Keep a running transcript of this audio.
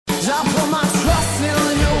I put my trust in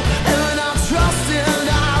you, and I trust in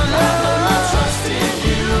love. I put my trust in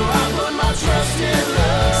you, I put my trust in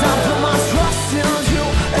love. I put my trust in you,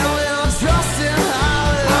 and I trust in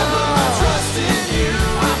love. I put my trust in you,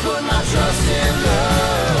 I put my trust in love.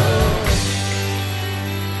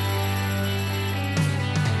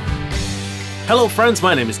 Hello friends,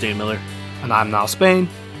 my name is Dane Miller. And I'm Niall Spain,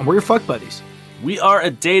 and we're your fuck buddies. We are a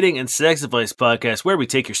dating and sex advice podcast where we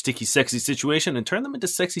take your sticky, sexy situation and turn them into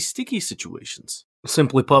sexy, sticky situations.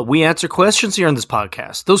 Simply put, we answer questions here on this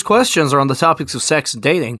podcast. Those questions are on the topics of sex and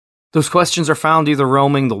dating. Those questions are found either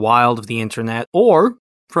roaming the wild of the internet or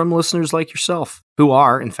from listeners like yourself, who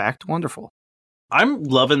are, in fact, wonderful. I'm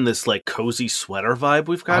loving this like cozy sweater vibe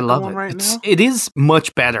we've got going right now. It is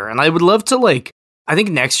much better, and I would love to I think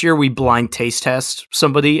next year we blind taste test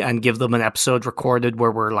somebody and give them an episode recorded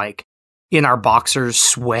where we're like in our boxers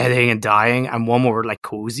sweating and dying, and one where we're like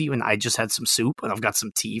cozy and I just had some soup and I've got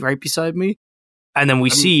some tea right beside me. And then we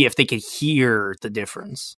see if they can hear the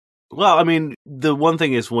difference. Well, I mean, the one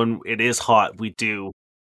thing is when it is hot, we do,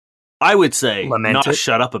 I would say,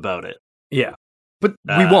 shut up about it. Yeah. But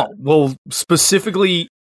we won't. We'll specifically,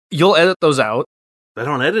 you'll edit those out. I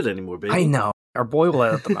don't edit anymore, baby. I know. Our boy will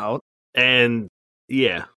edit them out. And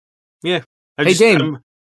yeah. Hey, Dane,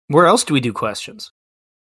 where else do we do questions?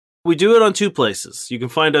 We do it on two places. You can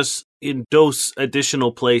find us in those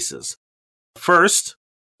additional places. First,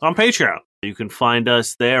 on Patreon. You can find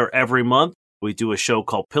us there every month. We do a show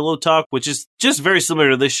called Pillow Talk, which is just very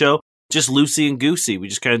similar to this show, just loosey and goosey. We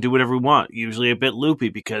just kind of do whatever we want, usually a bit loopy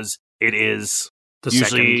because it is the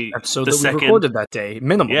usually second episode that we recorded that day,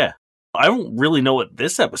 minimum. Yeah. I don't really know what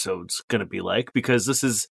this episode's going to be like because this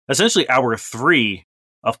is essentially hour 3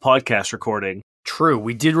 of podcast recording. True.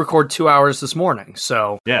 We did record 2 hours this morning.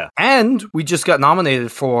 So, yeah. And we just got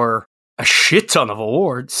nominated for a shit ton of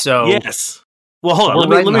awards. So, yes. Well, hold on.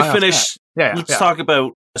 Let me finish. Let's talk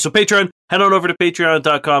about. So, Patreon, head on over to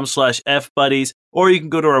patreon.com/fbuddies, or you can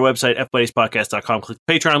go to our website, fbuddiespodcast.com, click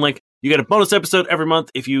the Patreon link. You get a bonus episode every month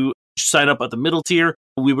if you sign up at the middle tier.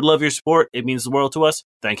 We would love your support. It means the world to us.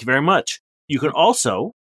 Thank you very much. You can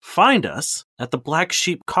also find us at the Black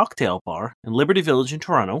Sheep Cocktail Bar in Liberty Village in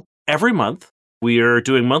Toronto every month. We are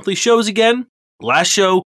doing monthly shows again. Last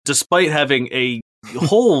show, despite having a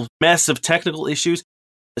whole mess of technical issues,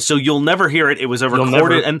 so you'll never hear it. It was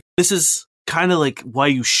recorded, and this is kind of like why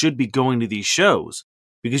you should be going to these shows,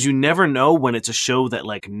 because you never know when it's a show that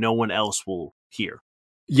like no one else will hear.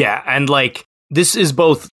 Yeah, and this is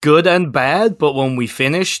both good and bad, but when we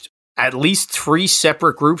finished, at least 3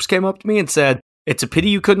 separate groups came up to me and said, "It's a pity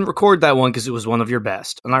you couldn't record that one because it was one of your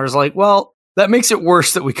best." And I was like, well, that makes it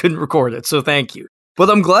worse that we couldn't record it, so thank you. But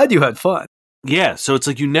I'm glad you had fun. Yeah, so it's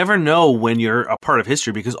like you never know when you're a part of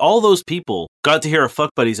history, because all those people got to hear a Fuck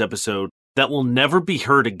Buddies episode that will never be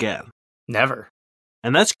heard again. Never.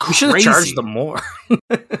 And that's crazy. We should have charged them more.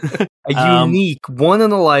 A unique,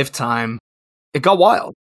 one-in-a-lifetime. It got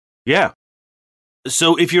wild. Yeah.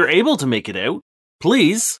 So if you're able to make it out,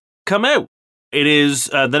 please come out. It is,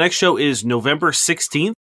 the next show is November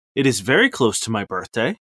 16th. It is very close to my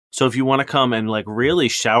birthday. So if you want to come and really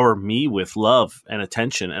shower me with love and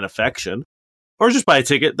attention and affection, or just buy a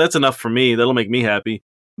ticket, that's enough for me. That'll make me happy.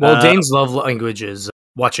 Well, Dane's love language is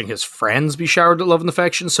watching his friends be showered with love and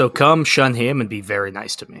affection. So come shun him and be very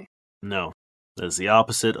nice to me. No, that's the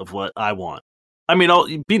opposite of what I want. I mean, I'll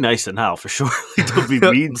be nice to Hal for sure. Don't be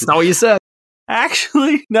mean. That's not what you said.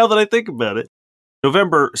 Actually, now that I think about it,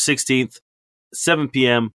 November 16th, 7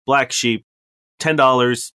 p.m., Black Sheep,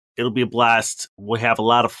 $10. It'll be a blast. We have a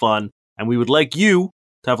lot of fun, and we would like you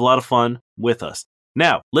to have a lot of fun with us.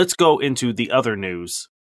 Now, let's go into the other news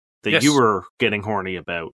that you were getting horny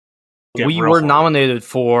about. We were nominated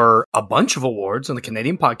for a bunch of awards in the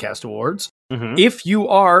Canadian Podcast Awards. Mm-hmm. If you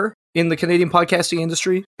are in the Canadian podcasting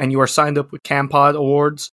industry and you are signed up with CanPod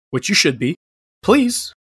Awards, which you should be,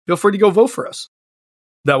 please feel free to go vote for us.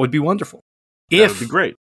 That would be wonderful. That would be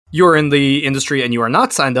great. You're in the industry and you are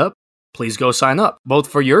not signed up, please go sign up, both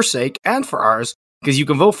for your sake and for ours, because you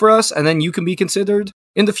can vote for us and then you can be considered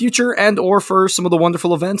in the future and or for some of the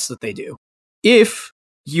wonderful events that they do. If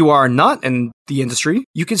you are not in the industry,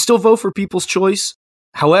 you can still vote for People's Choice.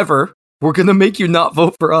 However, we're going to make you not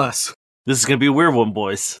vote for us. This is going to be a weird one,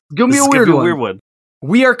 boys. It's going to be a weird one.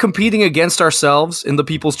 We are competing against ourselves in the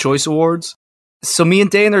People's Choice Awards. So me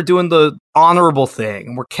and Dane are doing the honorable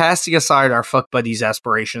thing. We're casting aside our Fuck Buddies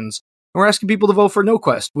aspirations. And we're asking people to vote for No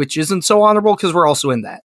Quest, which isn't so honorable because we're also in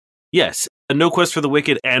that. Yes. No Quest for the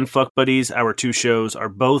Wicked and Fuck Buddies, our 2 shows, are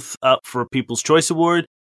both up for People's Choice Award.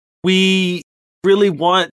 We really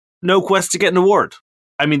want No Quest to get an award.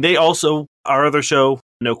 I mean, they also, our other show,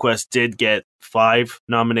 No Quest did get 5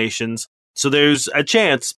 nominations. So there's a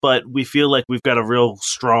chance, but we feel like we've got a real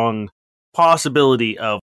strong possibility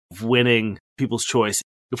of winning People's Choice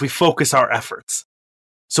if we focus our efforts.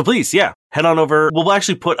 So please, head on over. We'll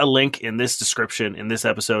actually put a link in this description in this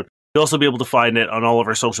episode. You'll also be able to find it on all of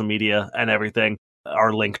our social media and everything,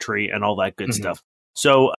 our link tree and all that good stuff.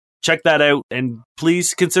 So check that out and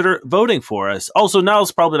please consider voting for us. Also,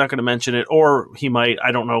 Niall's probably not going to mention it, or he might.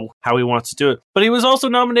 I don't know how he wants to do it. But he was also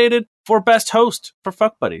nominated for Best Host for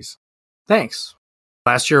Fuck Buddies. Thanks.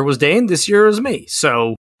 Last year was Dane, this year is me.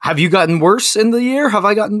 So have you gotten worse in the year? Have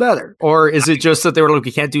I gotten better? Or is it just that they were like,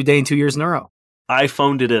 we can't do Dane 2 years in a row? I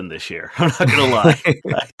phoned it in this year. I'm not going to lie.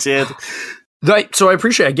 I did. Right. So I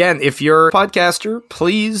appreciate, again, if you're a podcaster,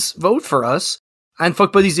 please vote for us. And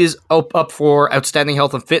Fuck Buddies is up for Outstanding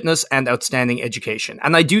Health and Fitness and Outstanding Education.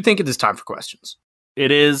 And I do think it is time for questions.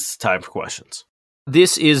 It is time for questions.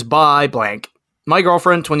 This is by blank. My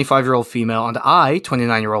girlfriend, 25-year-old female, and I,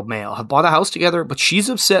 29-year-old male, have bought a house together, but she's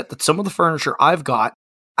upset that some of the furniture I've got,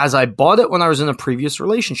 as I bought it when I was in a previous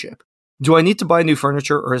relationship. Do I need to buy new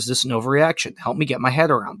furniture, or is this an overreaction? Help me get my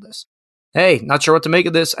head around this. Hey, not sure what to make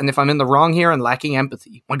of this, and if I'm in the wrong here and lacking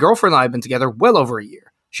empathy. My girlfriend and I have been together well over a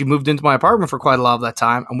year. She moved into my apartment for quite a lot of that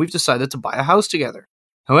time, and we've decided to buy a house together.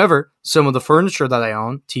 However, some of the furniture that I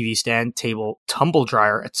own, TV stand, table, tumble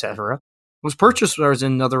dryer, etc., was purchased when I was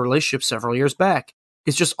in another relationship several years back.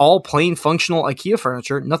 It's just all plain functional IKEA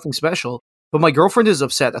furniture, nothing special, but my girlfriend is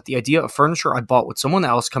upset at the idea of furniture I bought with someone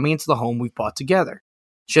else coming into the home we've bought together.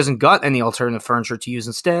 She hasn't got any alternative furniture to use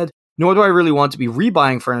instead, nor do I really want to be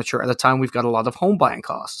rebuying furniture at a time we've got a lot of home buying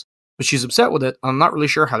costs. But she's upset with it, and I'm not really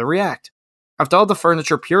sure how to react. I've thought of the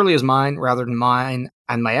furniture purely as mine rather than mine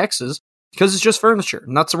and my ex's, because it's just furniture,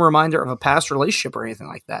 not some reminder of a past relationship or anything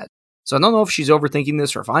like that. So I don't know if she's overthinking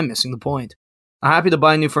this or if I'm missing the point. I'm happy to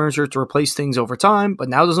buy new furniture to replace things over time, but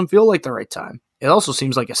now doesn't feel like the right time. It also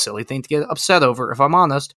seems like a silly thing to get upset over, if I'm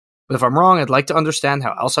honest. But if I'm wrong, I'd like to understand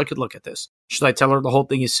how else I could look at this. Should I tell her the whole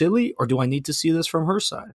thing is silly, or do I need to see this from her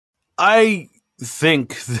side? I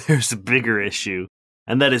think there's a bigger issue,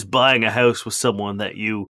 and that is buying a house with someone that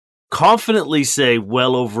you confidently say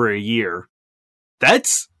well over a year.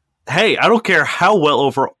 That's, hey, I don't care how well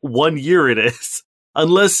over 1 year it is.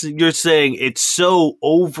 Unless you're saying it's so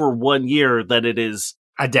over 1 year that it is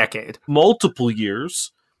a decade, multiple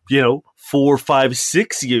years, 4, 5,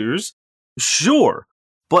 6 years, sure.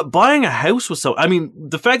 But buying a house with someone, I mean,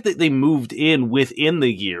 the fact that they moved in within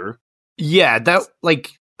the year. Yeah, that,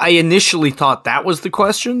 I initially thought that was the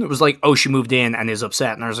question. It was like, oh, she moved in and is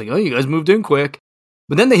upset. And I was like, oh, you guys moved in quick.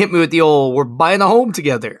 But then they hit me with the old, we're buying a home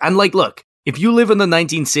together. And look, if you live in the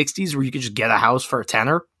 1960s where you could just get a house for a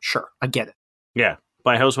tenner, sure, I get it. Yeah,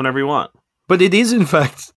 buy a house whenever you want. But it is, in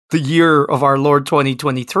fact, the year of our Lord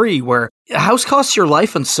 2023 where a house costs your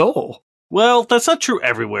life and soul. Well, that's not true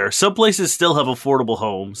everywhere. Some places still have affordable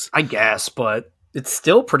homes. I guess, but it's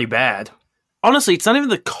still pretty bad. Honestly, it's not even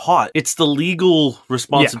the cost. It's the legal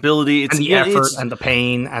responsibility. Yeah. It's and the effort and the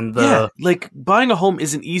pain and the... Yeah, buying a home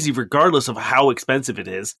isn't easy regardless of how expensive it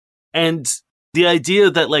is. And the idea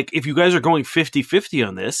that, if you guys are going 50-50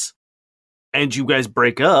 on this and you guys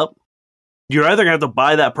break up, you're either going to have to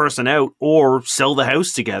buy that person out or sell the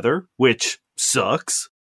house together, which sucks.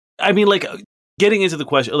 I mean, getting into the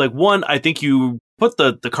question, one, I think you put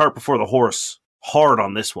the cart before the horse hard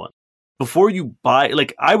on this one. Before you buy,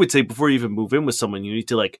 I would say before you even move in with someone, you need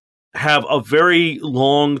to, have a very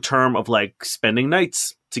long term of, spending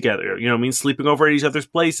nights together, sleeping over at each other's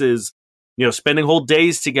places, spending whole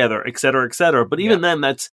days together, et cetera, et cetera. But even then,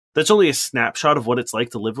 that's only a snapshot of what it's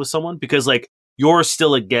like to live with someone, because, you're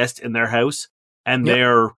still a guest in their house, and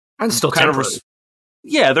they're and still kind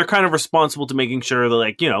temporary. they're kind of responsible to making sure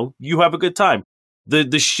that, you have a good time.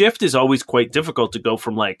 The shift is always quite difficult to go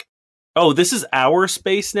from oh, this is our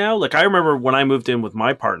space now. I remember when I moved in with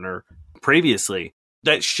my partner previously,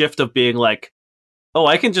 that shift of being oh,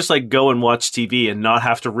 I can just go and watch TV and not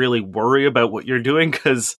have to really worry about what you're doing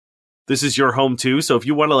because this is your home too. So if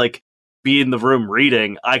you want to be in the room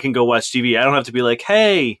reading, I can go watch TV. I don't have to be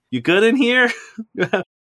hey, you good in here?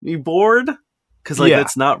 You bored? Because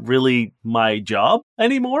that's not really my job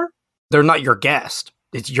anymore. They're not your guest.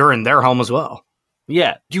 You're in their home as well.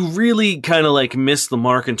 Yeah, you really kind of miss the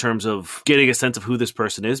mark in terms of getting a sense of who this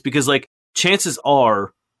person is, because chances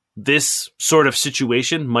are this sort of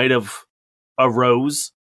situation might have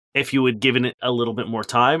arose if you had given it a little bit more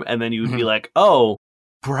time, and then you would be oh,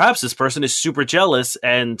 perhaps this person is super jealous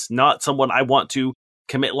and not someone I want to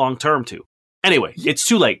commit long term to. Anyway, it's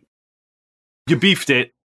too late. You beefed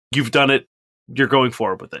it. You've done it. You're going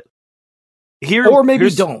forward with it. Or maybe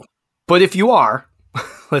don't. But if you are,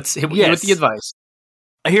 let's hit you with the advice.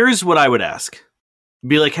 Here's what I would ask.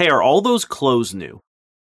 Be like, hey, are all those clothes new?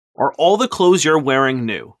 Are all the clothes you're wearing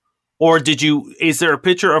new? Or is there a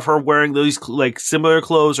picture of her wearing those like similar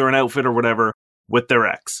clothes or an outfit or whatever with their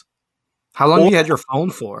ex? How long have you had your phone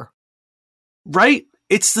for? Right?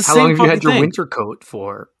 It's the How same long have you had your thing. winter coat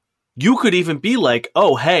for? You could even be like,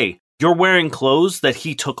 oh, hey, you're wearing clothes that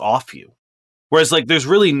he took off you. Whereas like there's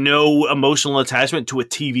really no emotional attachment to a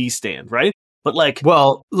TV stand, right? But like,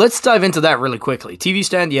 well, let's dive into that really quickly. TV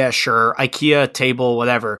stand, yeah, sure. IKEA table,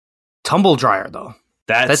 whatever. Tumble dryer, though.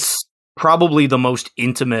 That's probably the most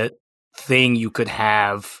intimate thing you could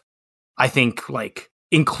have, I think, like,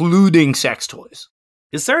 including sex toys.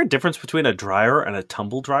 Is there a difference between a dryer and a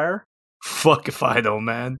tumble dryer? Fuck if I know,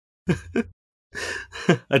 man.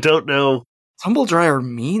 I don't know. Tumble dryer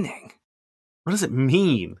meaning? What does it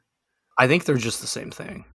mean? I think they're just the same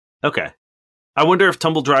thing. Okay. I wonder if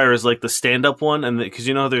tumble dryer is like the stand-up one, and because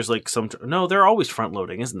there's like no, they're always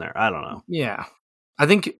front-loading, isn't there? I don't know. Yeah. I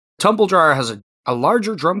think tumble dryer has a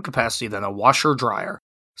larger drum capacity than a washer dryer.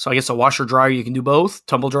 So I guess a washer dryer you can do both.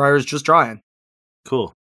 Tumble dryer is just drying.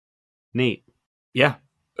 Cool. Neat. Yeah.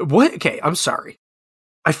 What? Okay, I'm sorry.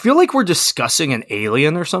 I feel like we're discussing an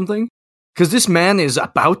alien or something. Because this man is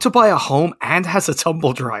about to buy a home and has a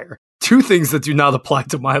tumble dryer. Two things that do not apply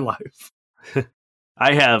to my life.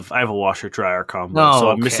 I have a washer dryer combo, so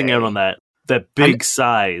I'm missing out on that big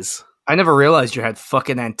size. I never realized you had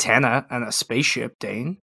fucking antenna and a spaceship,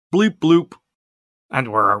 Dane. Bleep bloop.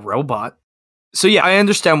 And we're a robot. So yeah, I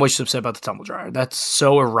understand what you're upset about the tumble dryer. That's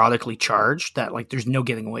so erotically charged that like there's no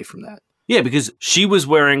getting away from that. Yeah, because she was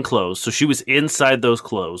wearing clothes, so she was inside those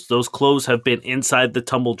clothes. Those clothes have been inside the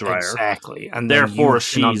tumble dryer. Exactly. And therefore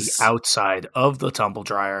she's on the outside of the tumble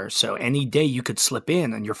dryer, so any day you could slip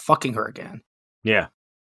in and you're fucking her again. Yeah.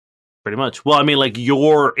 Pretty much. Well, I mean, like,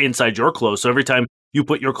 you're inside your clothes, so every time you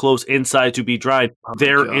put your clothes inside to be dried,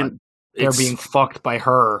 they're being fucked by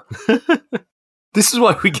her. This is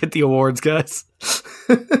why we get the awards, guys.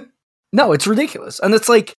 No, it's ridiculous. And it's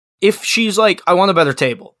like, if she's like, I want a better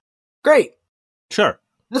table. Great. Sure.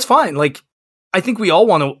 That's fine. Like, I think we all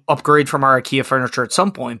want to upgrade from our IKEA furniture at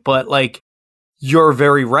some point, but like, you're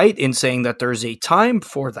very right in saying that there's a time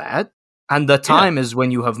for that. And the time is when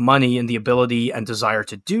you have money and the ability and desire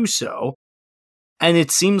to do so. And it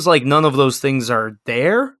seems like none of those things are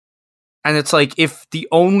there. And it's like, if the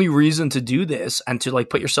only reason to do this and to like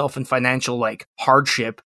put yourself in financial like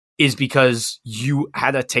hardship is because you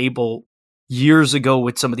had a table years ago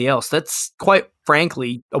with somebody else, that's quite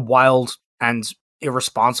frankly a wild and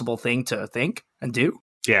irresponsible thing to think and do.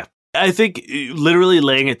 Yeah. I think literally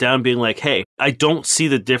laying it down, being like, hey, I don't see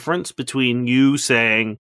the difference between you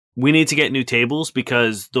saying we need to get new tables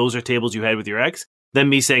because those are tables you had with your ex, than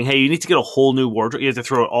me saying, hey, you need to get a whole new wardrobe. You have to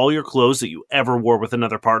throw out all your clothes that you ever wore with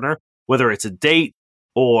another partner, whether it's a date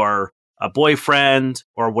or a boyfriend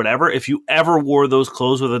or whatever. If you ever wore those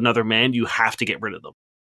clothes with another man, you have to get rid of them.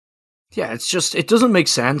 Yeah, it's just, it doesn't make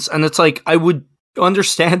sense. And it's like, I would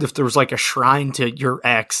understand if there was like a shrine to your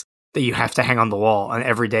ex that you have to hang on the wall, and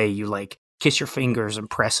every day you like kiss your fingers and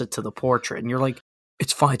press it to the portrait, and you're like,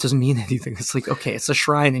 it's fine, it doesn't mean anything. It's like, okay, it's a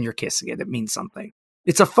shrine and you're kissing it. It means something.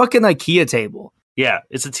 It's a fucking IKEA table. Yeah,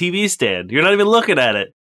 it's a TV stand. You're not even looking at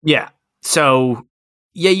it. Yeah. So,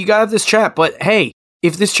 yeah, you gotta have this chat, but hey,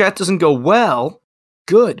 if this chat doesn't go well,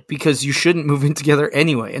 good, because you shouldn't move in together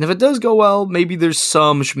anyway. And if it does go well, maybe there's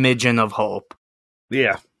some smidgen of hope.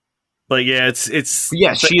 Yeah. But yeah, it's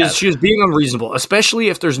yeah, she is being unreasonable, especially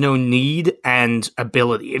if there's no need and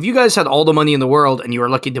ability. If you guys had all the money in the world and you were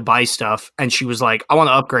looking to buy stuff and she was like, I want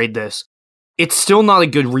to upgrade this, it's still not a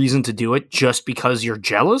good reason to do it just because you're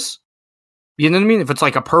jealous. You know what I mean? If it's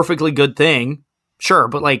like a perfectly good thing, sure,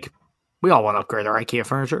 but like, we all want to upgrade our IKEA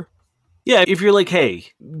furniture. Yeah, if you're like, hey,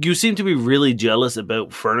 you seem to be really jealous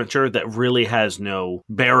about furniture that really has no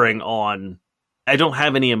bearing on, I don't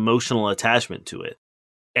have any emotional attachment to it.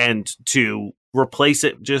 And to replace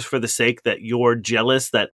it just for the sake that you're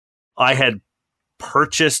jealous that I had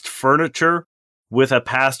purchased furniture with a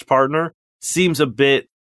past partner seems a bit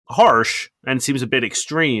harsh and seems a bit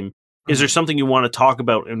extreme. Mm-hmm. Is there something you want to talk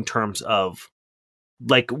about in terms of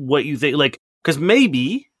like what you think? Like, because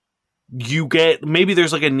maybe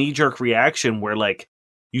there's like a knee-jerk reaction where like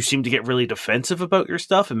you seem to get really defensive about your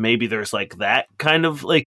stuff, and maybe there's like that kind of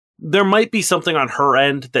like there might be something on her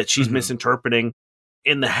end that she's misinterpreting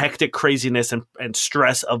in the hectic craziness and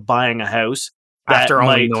stress of buying a house after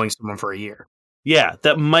only knowing someone for a year. Yeah,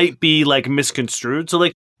 that might be like misconstrued. So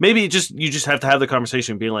like maybe you just have to have the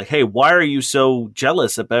conversation being like, hey, why are you so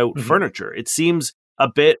jealous about furniture? It seems a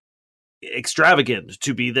bit extravagant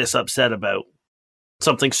to be this upset about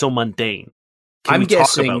something so mundane. I'm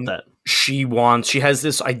guessing she has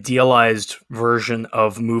this idealized version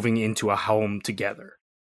of moving into a home together.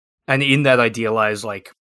 And in that idealized,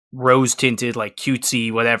 like, rose-tinted, like,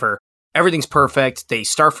 cutesy, whatever, everything's perfect. They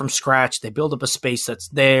start from scratch. They build up a space that's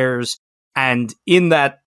theirs. And in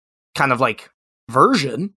that kind of, like,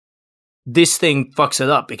 version, this thing fucks it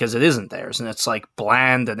up because it isn't theirs. And it's, like,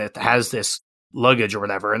 bland and it has this luggage or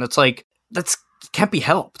whatever. And it's like, that's can't be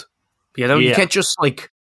helped. You know? Yeah. You can't just, like...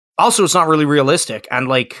 Also, it's not really realistic. And,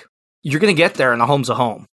 like, you're going to get there and a home's a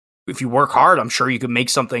home. If you work hard, I'm sure you could make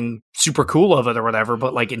something super cool of it or whatever.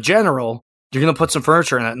 But, like, in general, you're going to put some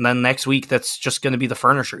furniture in it. And then next week, that's just going to be the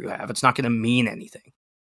furniture you have. It's not going to mean anything.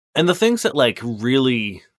 And the things that, like,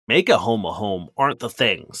 really make a home aren't the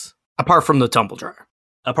things. Apart from the tumble dryer.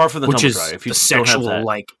 Apart from the tumble dryer. If you the sexual,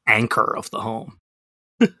 like, anchor of the home.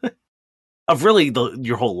 Of really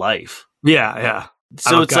your whole life. Yeah.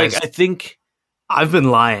 So it's guys, like, I think... I've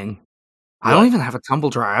been lying. What? I don't even have a tumble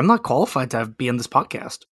dryer. I'm not qualified to be in this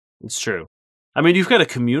podcast. It's true. I mean, you've got a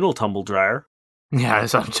communal tumble dryer. Yeah, I'm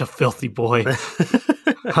such a filthy boy.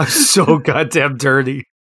 I'm so goddamn dirty.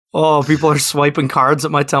 Oh, people are swiping cards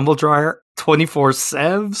at my tumble dryer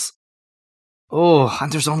 24/7. Oh,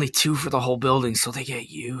 and there's only 2 for the whole building, so they get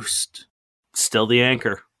used. Still the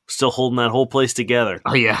anchor. Still holding that whole place together.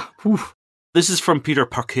 Oh, yeah. Whew. This is from Peter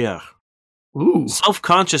Parker. Ooh.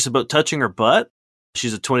 Self-conscious about touching her butt?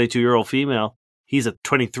 She's a 22-year-old female. He's a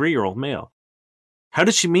 23-year-old male. How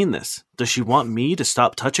did she mean this? Does she want me to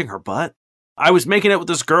stop touching her butt? I was making out with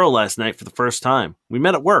this girl last night for the first time. We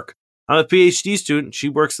met at work. I'm a PhD student. She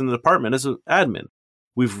works in the department as an admin.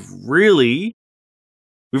 We've really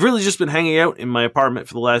just been hanging out in my apartment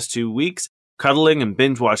for the last 2 weeks, cuddling and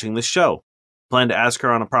binge watching this show. Plan to ask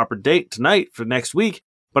her on a proper date tonight for next week,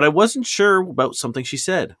 but I wasn't sure about something she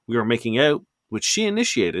said. We were making out, which she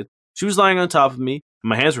initiated. She was lying on top of me, and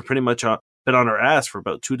my hands were pretty much been on her ass for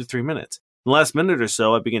about 2 to 3 minutes. In the last minute or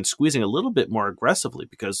so, I began squeezing a little bit more aggressively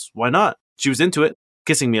because why not? She was into it,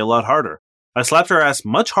 kissing me a lot harder. I slapped her ass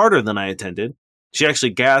much harder than I intended. She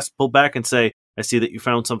actually gasped, pulled back, and say, "I see that you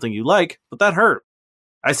found something you like, but that hurt."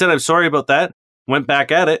 I said I'm sorry about that, went back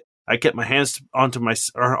at it. I kept my hands on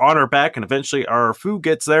her back, and eventually our food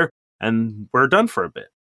gets there, and we're done for a bit.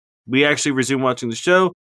 We actually resume watching the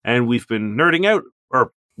show, and we've been nerding out,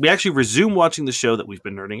 we actually resume watching the show that we've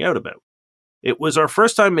been nerding out about. It was our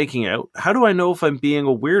first time making out. How do I know if I'm being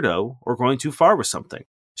a weirdo or going too far with something?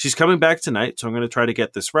 She's coming back tonight, so I'm going to try to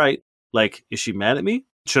get this right. Like, is she mad at me?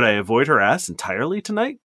 Should I avoid her ass entirely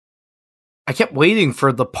tonight? I kept waiting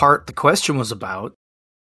for the part the question was about,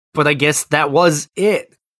 but I guess that was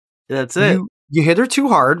it. That's it. You hit her too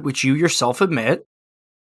hard, which you yourself admit.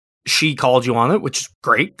 She called you on it, which is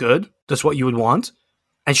great, good. That's what you would want.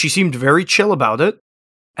 And she seemed very chill about it.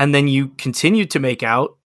 And then you continued to make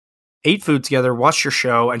out, ate food together, watched your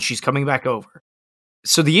show, and she's coming back over.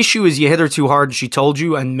 So the issue is you hit her too hard and she told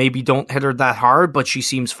you, and maybe don't hit her that hard, but she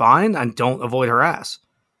seems fine, and don't avoid her ass.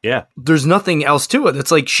 Yeah. There's nothing else to it. It's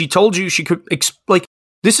like she told you she could,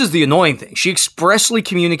 this is the annoying thing. She expressly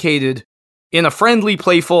communicated in a friendly,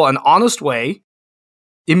 playful, and honest way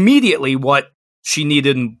immediately what she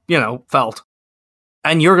needed and, felt.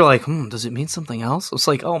 And you're like, does it mean something else? It's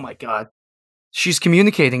like, oh my God. She's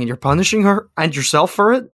communicating and you're punishing her and yourself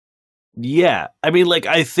for it? Yeah. I mean,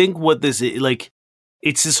 I think what this is,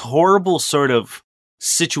 it's this horrible sort of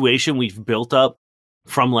situation we've built up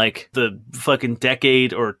from, the fucking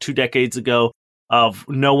decade or 2 decades ago of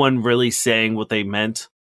no one really saying what they meant.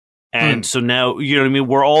 And so now, you know what I mean?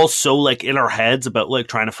 We're all so, in our heads about,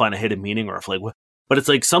 trying to find a hidden meaning or what. But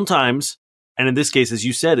it's sometimes, and in this case, as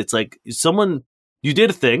you said, it's someone, you did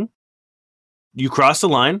a thing, you crossed the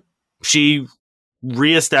line, she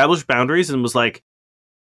reestablished boundaries and was like,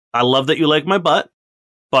 I love that you like my butt,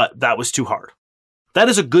 but that was too hard. That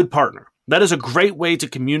is a good partner. That is a great way to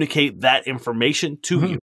communicate that information to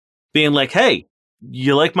you. Being like, hey,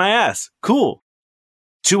 you like my ass. Cool.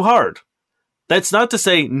 Too hard. That's not to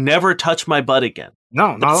say never touch my butt again.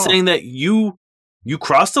 No, That's saying that you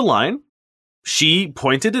crossed the line. She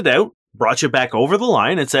pointed it out, brought you back over the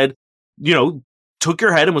line and said, took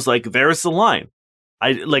your head and was like, there's the line.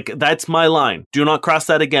 That's my line. Do not cross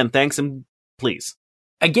that again. Thanks and please.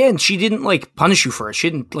 Again, she didn't punish you for it. She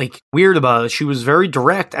didn't weird about it. She was very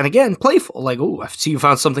direct and again, playful. Oh, I see you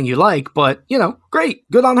found something you like, but great.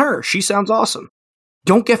 Good on her. She sounds awesome.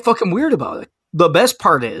 Don't get fucking weird about it. The best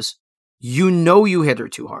part is, you hit her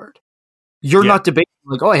too hard. You're not debating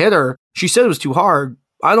I hit her. She said it was too hard.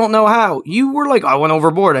 I don't know how. You were I went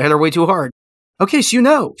overboard. I hit her way too hard. Okay,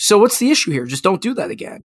 so So what's the issue here? Just don't do that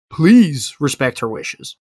again. Please respect her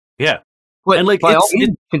wishes. Yeah. But by all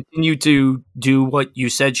means, continue to do what you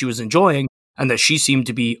said she was enjoying. and that she seemed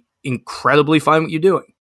to be incredibly fine with you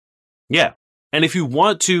doing. Yeah. And if you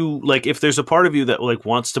want to, like, if there's a part of you that, like,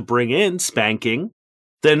 wants to bring in spanking,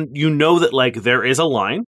 then you know that, like, there is a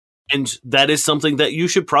line, and that is something that you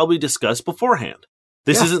should probably discuss beforehand.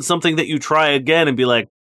 This isn't something that you try again and be like,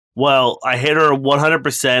 well, I hit her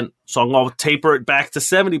 100%, so I'm going to taper it back to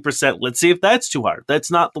 70%. Let's see if that's too hard.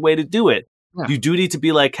 That's not the way to do it. Yeah. You do need to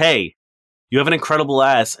be like, hey, you have an incredible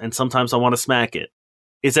ass, and sometimes I want to smack it.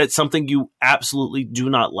 Is that something you absolutely do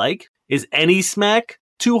not like? Is any smack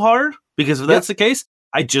too hard? Because if that's the case,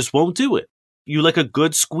 I just won't do it. You like a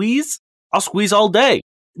good squeeze? I'll squeeze all day.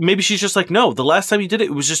 Maybe she's just like, no, the last time you did it,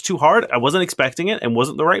 it was just too hard. I wasn't expecting it and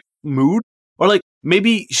wasn't the right mood. Or like,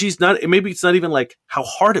 maybe it's not even like how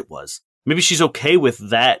hard it was. Maybe she's okay with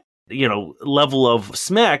that, level of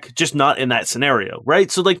smack, just not in that scenario,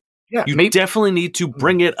 right? So like, you definitely need to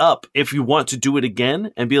bring it up if you want to do it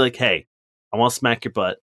again and be like, hey, I want to smack your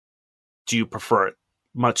butt. Do you prefer it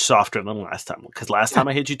much softer than last time? Because last time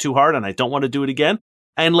I hit you too hard and I don't want to do it again.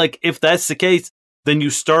 And like, if that's the case, then you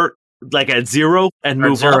start like at 0 and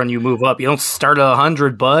move up. And you move up. You don't start at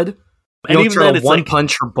 100, bud. You don't even try to one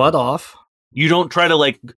punch your butt off. You don't try to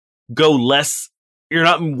like go less. You're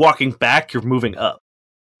not walking back. You're moving up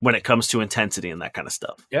when it comes to intensity and that kind of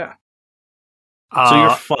stuff. Yeah. So you're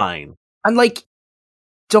fine. And like,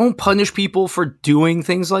 don't punish people for doing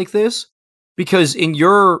things like this, because in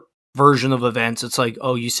your version of events, it's like,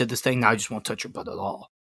 oh, you said this thing, now I just won't touch your butt at all.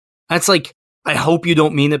 And it's like, I hope you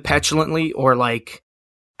don't mean it petulantly or like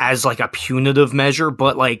as like a punitive measure,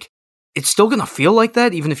 but like, it's still gonna feel like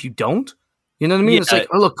that even if you don't. You know what I mean? Yeah. It's like,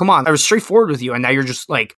 oh, look, come on, I was straightforward with you, and now you're just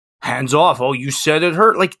like, hands off. Oh, you said it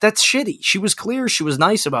hurt. Like, that's shitty. She was clear. She was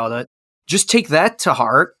nice about it. Just take that to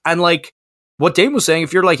heart. And like what Dame was saying,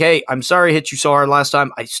 if you're like, hey, I'm sorry I hit you so hard last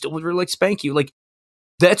time, I still would really like spank you. Like,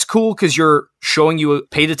 that's cool because you're showing you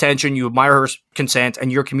paid attention, you admire her consent,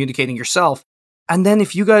 and you're communicating yourself. And then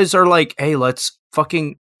if you guys are like, hey, let's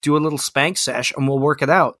fucking do a little spank sesh and we'll work it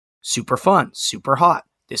out. Super fun, super hot.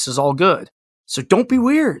 This is all good. So don't be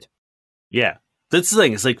weird. Yeah. That's the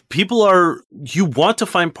thing. It's like you want to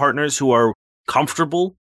find partners who are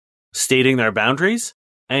comfortable stating their boundaries.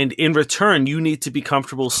 And in return, you need to be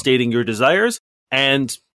comfortable stating your desires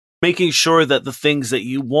and making sure that the things that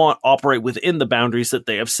you want operate within the boundaries that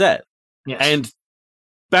they have set. Yes. And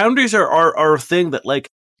boundaries are a thing that like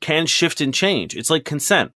can shift and change. It's like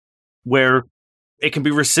consent, where it can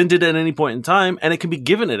be rescinded at any point in time and it can be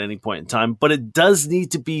given at any point in time, but it does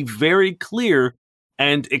need to be very clear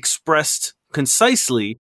and expressed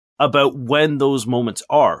concisely about when those moments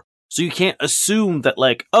are. So you can't assume that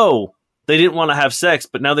like, oh, they didn't want to have sex,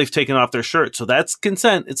 but now they've taken off their shirt, so that's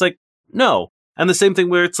consent. It's like, no. And the same thing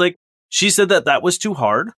where it's like, she said that was too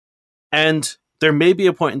hard, and there may be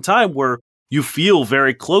a point in time where you feel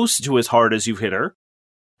very close to as hard as you've hit her,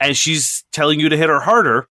 and she's telling you to hit her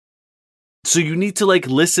harder. So you need to like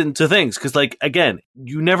listen to things, because like, again,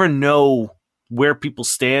 you never know where people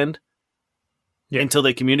stand until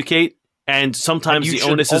they communicate, and sometimes the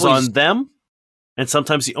onus is on them, and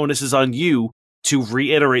sometimes the onus is on you to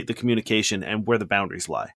reiterate the communication and where the boundaries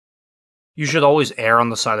lie. You should always err on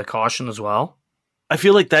the side of caution as well. I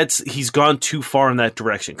feel like he's gone too far in that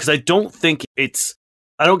direction, because I don't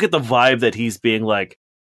get the vibe that he's being like,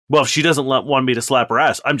 well, if she doesn't want me to slap her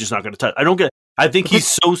ass, I'm just not going to touch. I think he's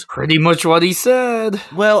so... Pretty much what he said.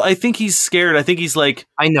 Well, I think he's scared. I think he's like...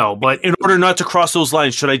 I know, but... In order not to cross those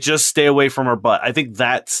lines, should I just stay away from her butt? I think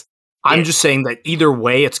that's... I'm just saying that either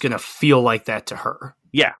way, it's going to feel like that to her.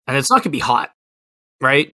 Yeah. And it's not going to be hot,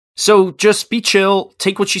 right? So just be chill,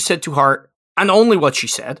 take what she said to heart, and only what she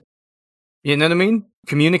said. You know what I mean?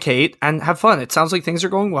 Communicate and have fun. It sounds like things are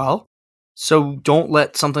going well. So don't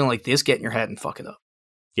let something like this get in your head and fuck it up.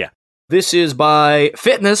 Yeah. This is by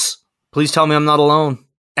Fitness. Please tell me I'm not alone.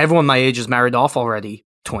 Everyone my age is married off already.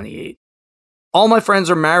 28. All my friends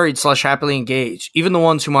are married / happily engaged, even the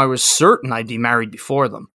ones whom I was certain I'd be married before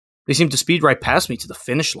them. They seem to speed right past me to the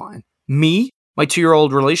finish line. Me? My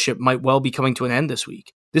 2-year-old relationship might well be coming to an end this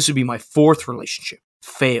week. This would be my 4th relationship.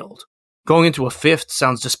 Failed. Going into a 5th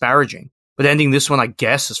sounds disparaging, but ending this one I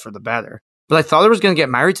guess is for the better. But I thought I was going to get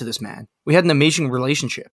married to this man. We had an amazing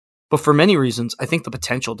relationship. But for many reasons, I think the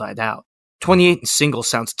potential died out. 28 and single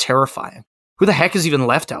sounds terrifying. Who the heck is even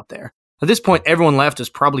left out there? At this point, everyone left is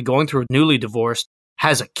probably going through a newly divorced,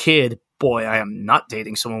 has a kid. Boy, I am not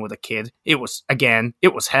dating someone with a kid. It was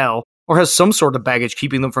hell. Or has some sort of baggage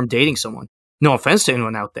keeping them from dating someone. No offense to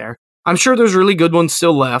anyone out there. I'm sure there's really good ones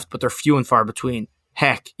still left, but they're few and far between.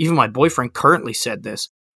 Heck, even my boyfriend currently said this.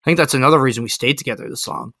 I think that's another reason we stayed together this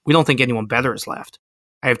long. We don't think anyone better is left.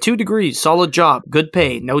 I have 2 degrees, solid job, good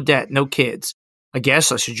pay, no debt, no kids. I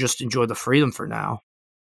guess I should just enjoy the freedom for now.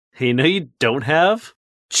 Hey, you know you don't have?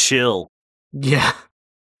 Chill. Yeah.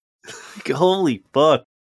 Holy fuck.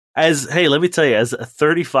 Hey, let me tell you, as a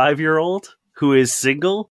 35-year-old who is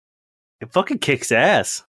single, it fucking kicks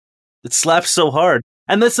ass. It slaps so hard.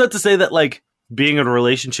 And that's not to say that, like, being in a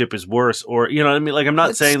relationship is worse, or, you know what I mean? Like, I'm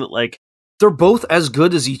not saying that, like... They're both as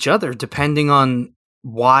good as each other, depending on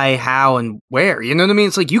why, how, and where. You know what I mean?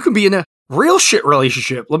 It's like, you could be in a real shit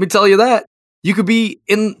relationship. Let me tell you that. You could be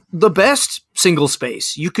in the best single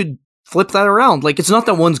space. You could flip that around. Like, it's not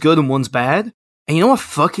that one's good and one's bad. And you know what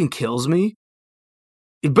fucking kills me?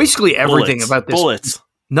 Basically everything about this. Bullets.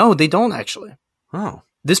 No, they don't actually. Oh.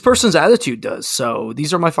 This person's attitude does. So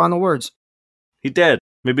these are my final words. He dead.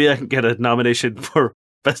 Maybe I can get a nomination for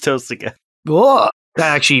Best Host again. Whoa.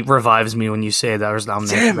 That actually revives me when you say that I was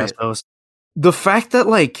nominated for Best Host. The fact that,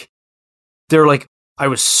 like, they're like, I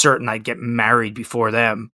was certain I'd get married before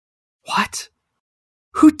them. What?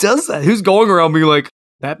 Who does that? Who's going around being like,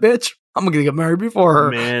 that bitch? I'm going to get married before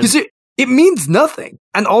her. Because it means nothing.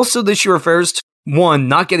 And also this refers to, one,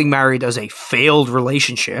 not getting married as a failed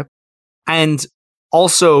relationship, and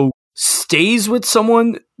also stays with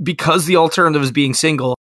someone because the alternative is being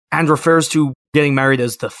single, and refers to getting married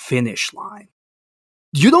as the finish line.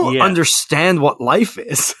 You don't understand what life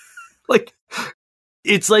is. Like,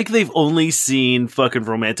 it's like they've only seen fucking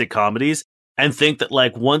romantic comedies and think that,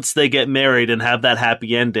 like, once they get married and have that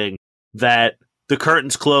happy ending, that the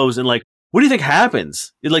curtains close and, like, what do you think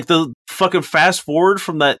happens? Like, the fucking fast forward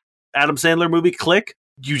from that Adam Sandler movie Click,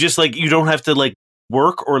 you just, like, you don't have to, like,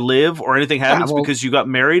 work or live or anything happens because you got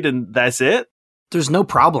married and that's it? There's no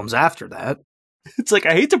problems after that. It's like,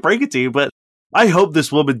 I hate to break it to you, but I hope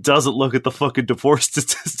this woman doesn't look at the fucking divorce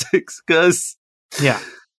statistics, because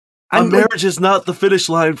a marriage is not the finish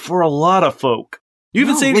line for a lot of folk. You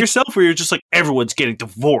even say it yourself where you're just like, everyone's getting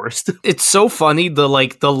divorced. It's so funny, the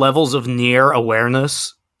levels of near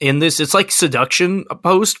awareness in this. It's like Seduction, a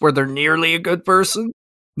post where they're nearly a good person.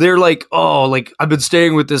 They're like, oh, like, I've been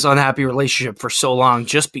staying with this unhappy relationship for so long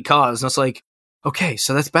just because. And it's like, okay,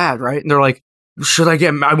 so that's bad, right? And they're like,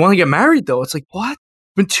 I want to get married though. It's like, what?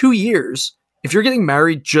 It's been 2 years. If you're getting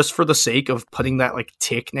married just for the sake of putting that, like,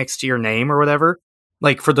 tick next to your name or whatever,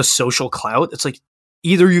 like, for the social clout, it's like,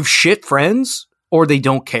 either you've shit friends or they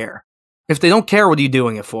don't care. If they don't care, what are you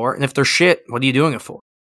doing it for? And if they're shit, what are you doing it for?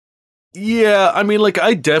 Yeah, I mean, like,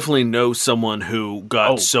 I definitely know someone who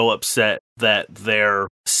got so upset that their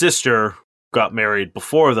sister got married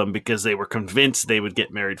before them because they were convinced they would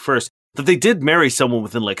get married first, that they did marry someone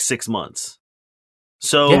within, like, 6 months.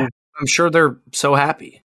 So yeah, I'm sure they're so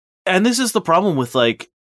happy. And this is the problem with, like,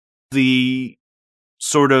 the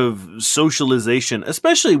sort of socialization,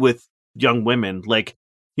 especially with young women. Like,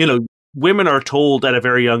 you know, women are told at a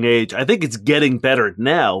very young age, I think it's getting better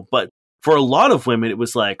now, but for a lot of women, it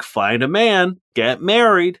was like, find a man, get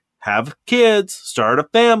married, have kids, start a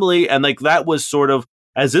family. And, like, that was sort of,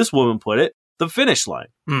 as this woman put it, the finish line,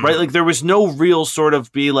 right? Like, there was no real sort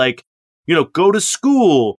of be like, you know, go to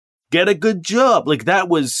school, get a good job. Like, that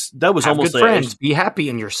was have almost good like, friends, be happy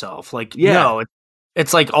in yourself. Like, no,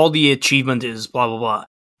 it's like all the achievement is blah, blah, blah.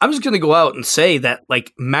 I'm just going to go out and say that,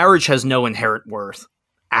 like, marriage has no inherent worth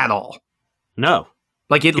at all. No.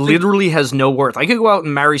 Like, it literally has no worth. I could go out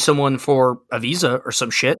and marry someone for a visa or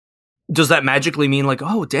some shit. Does that magically mean, like,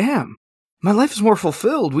 oh, damn, my life is more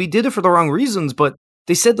fulfilled? We did it for the wrong reasons, but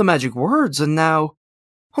they said the magic words, and now,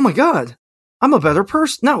 oh my god, I'm a better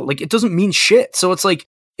person. No, like, it doesn't mean shit. So it's like,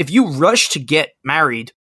 if you rush to get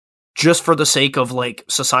married just for the sake of, like,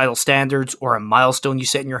 societal standards or a milestone you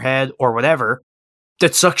set in your head or whatever,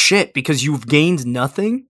 that sucks shit because you've gained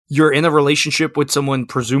nothing. You're in a relationship with someone,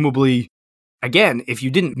 presumably, again, if you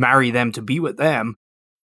didn't marry them to be with them,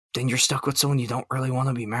 then you're stuck with someone you don't really want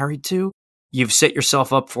to be married to. You've set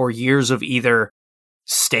yourself up for years of either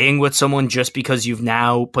staying with someone just because you've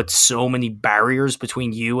now put so many barriers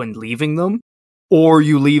between you and leaving them, or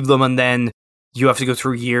you leave them and then you have to go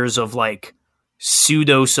through years of, like,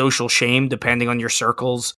 pseudo social shame depending on your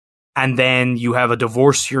circles, and then you have a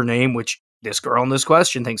divorce to your name, which this girl in this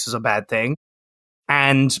question thinks is a bad thing,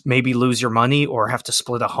 and maybe lose your money or have to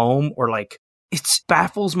split a home, or, like, it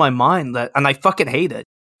baffles my mind that, and I fucking hate it.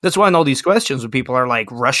 That's why in all these questions when people are, like,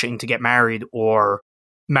 rushing to get married or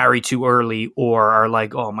marry too early, or are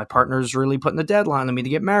like, oh, my partner's really putting a deadline on me to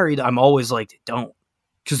get married, I'm always like, don't.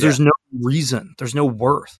 Because there's no reason. There's no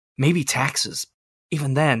worth. Maybe taxes.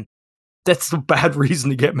 Even then, that's the bad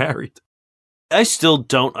reason to get married. I still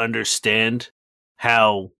don't understand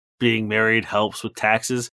how being married helps with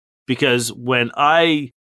taxes, because when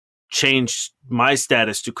I changed my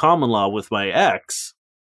status to common law with my ex,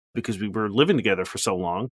 because we were living together for so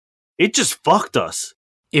long, it just fucked us.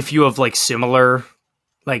 If you have like similar,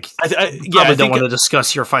 like, I don't want to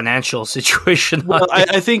discuss your financial situation. Well,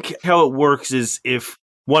 I think how it works is if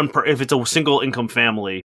it's a single income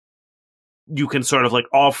family, you can sort of like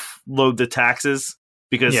offload the taxes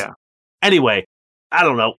because anyway, I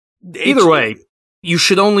don't know. Either way, you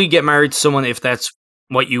should only get married to someone if that's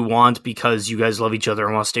what you want because you guys love each other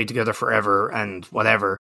and want to stay together forever and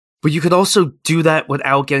whatever. But you could also do that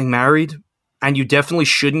without getting married. And you definitely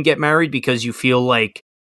shouldn't get married because you feel like,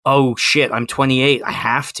 oh shit, I'm 28, I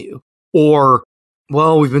have to. Or,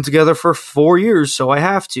 well, we've been together for 4 years, so I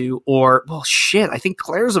have to. Or, well, shit, I think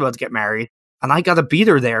Claire's about to get married. And I got to beat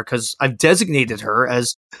her there because I've designated her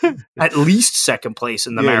as at least second place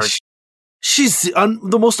in the marriage. She's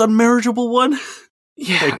the most unmarriageable one.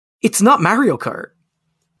 Yeah. It's not Mario Kart.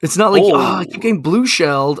 It's not like, I keep getting blue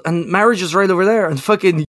shelled and marriage is right over there. And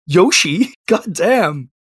fucking Yoshi, goddamn.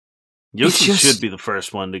 Yoshi should be the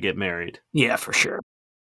first one to get married. Yeah, for sure.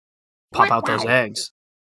 Pop out those eggs.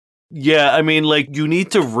 Yeah, I mean, like, you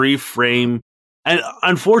need to reframe. And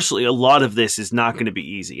unfortunately, a lot of this is not going to be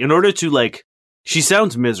easy. In order to, like, she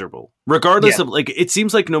sounds miserable. Regardless of, like, it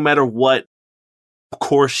seems like no matter what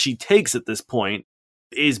course she takes at this point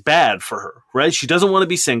is bad for her, right? She doesn't want to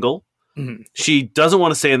be single. Mm-hmm. She doesn't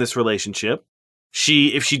want to stay in this relationship.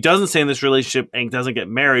 If she doesn't stay in this relationship and doesn't get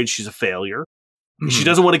married, she's a failure. Mm-hmm. She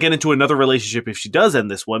doesn't want to get into another relationship if she does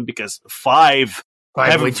end this one because five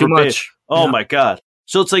way too much. Oh my God.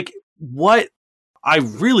 So it's like, what I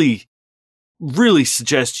really, really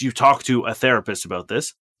suggest you talk to a therapist about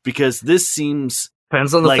this because this seems...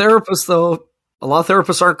 Depends on the therapist, though. A lot of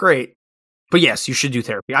therapists aren't great. But yes, you should do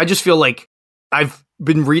therapy. I just feel like I've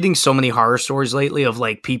been reading so many horror stories lately of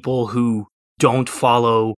like people who don't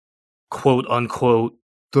follow, quote unquote,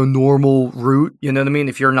 the normal route. You know what I mean?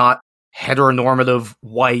 If you're not heteronormative,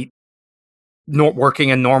 white, not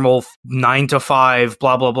working a normal 9 to 5,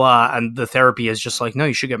 blah, blah, blah. And the therapy is just like, no,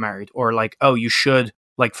 you should get married. Or like, oh, you should,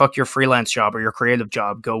 like, fuck your freelance job or your creative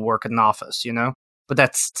job, go work in an office, you know? But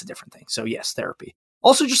it's a different thing. So yes, therapy.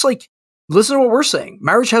 Also, just like, listen to what we're saying.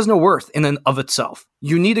 Marriage has no worth in and of itself.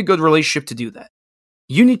 You need a good relationship to do that.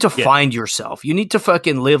 You need to find yourself. You need to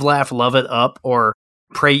fucking live, laugh, love it up, or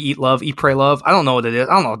pray, eat, love, eat, pray, love. I don't know what it is.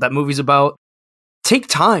 I don't know what that movie's about. Take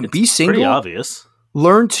time. Be single. Pretty obvious.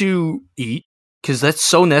 Learn to eat, because that's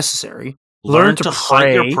so necessary. Learn to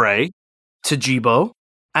hunt your prey. To Jibo.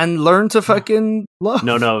 And learn to fucking love.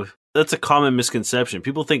 No. That's a common misconception.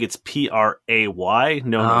 People think it's Pray.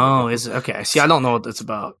 No. Is it? Okay. See, I don't know what that's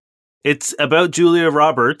about. It's about Julia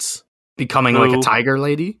Roberts. Becoming like a tiger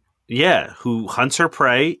lady? Yeah, who hunts her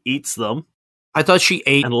prey, eats them. I thought she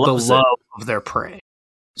ate the love of their prey.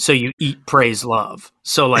 So you eat, praise, love.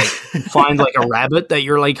 So like, find like a rabbit that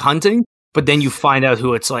you're like hunting, but then you find out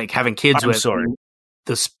who it's like having kids with. Sorry.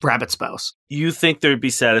 This rabbit spouse. You think there'd be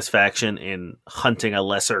satisfaction in hunting a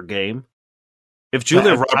lesser game? If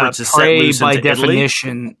Julia Roberts is set loose by into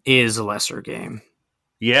definition Italy, is a lesser game.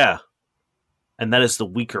 Yeah. And that is the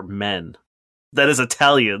weaker men. That is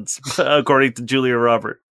Italians, according to Julia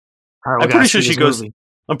Roberts. Right, I'm pretty sure she goes.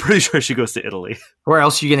 I'm pretty sure she goes to Italy. Where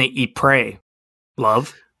else are you gonna eat prey?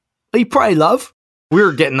 Love? Eat prey, love?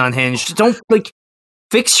 We're getting unhinged. Don't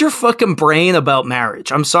fix your fucking brain about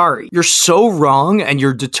marriage. I'm sorry. You're so wrong and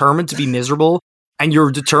you're determined to be miserable and you're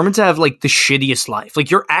determined to have like the shittiest life. Like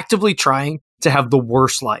you're actively trying to have the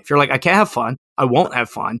worst life. You're like, I can't have fun. I won't have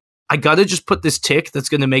fun. I gotta just put this tick that's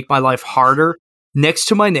gonna make my life harder next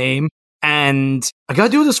to my name. And I gotta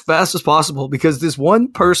do it as fast as possible because this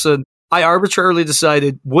one person I arbitrarily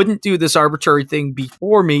decided wouldn't do this arbitrary thing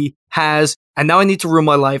before me has, and now I need to ruin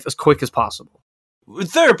my life as quick as possible.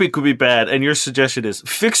 Therapy could be bad, and your suggestion is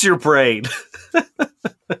fix your brain.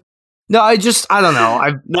 No, I don't know.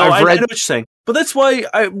 I know what you're saying. But that's why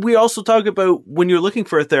we also talk about when you're looking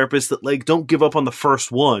for a therapist that like don't give up on the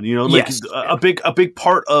first one. You know, like yes. a big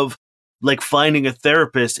part of like finding a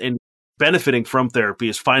therapist and benefiting from therapy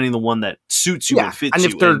is finding the one that suits you and fits you.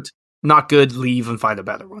 And if they're not good, leave and find a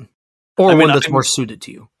better one. Or one that's more suited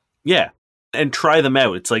to you. Yeah. And try them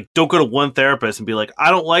out. It's like, don't go to one therapist and be like,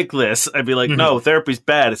 I don't like this. I'd be like, no, therapy's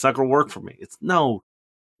bad. It's not going to work for me.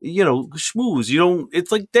 Schmooze.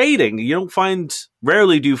 It's like dating.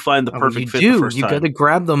 Rarely do you find the perfect fit the first time. You got to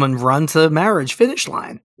grab them and run to the marriage finish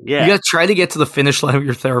line. Yeah. You got to try to get to the finish line of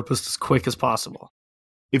your therapist as quick as possible.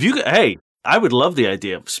 I would love the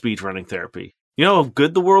idea of speed running therapy. You know how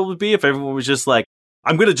good the world would be if everyone was just like,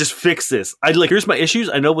 I'm going to just fix this. Here's my issues.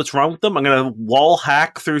 I know what's wrong with them. I'm going to wall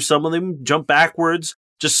hack through some of them, jump backwards,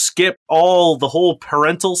 just skip the whole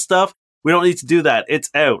parental stuff. We don't need to do that. It's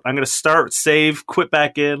out. I'm going to start, save, quit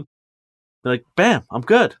back in. Be like, bam, I'm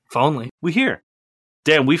good. If only. We here.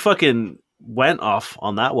 Damn, we fucking went off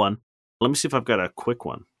on that one. Let me see if I've got a quick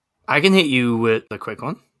one. I can hit you with a quick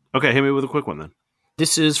one. Okay, hit me with a quick one then.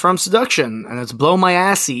 This is from Seduction, and it's blow my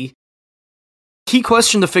assy. Key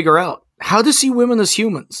question to figure out. How to see women as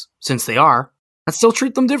humans, since they are, and still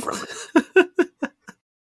treat them differently.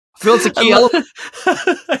 I feel it's a key element.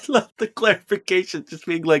 I love the clarification, just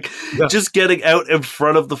being like, just getting out in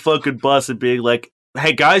front of the fucking bus and being like,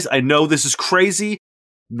 hey guys, I know this is crazy.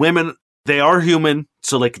 Women, they are human,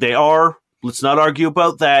 so like they are. Let's not argue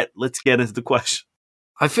about that. Let's get into the question.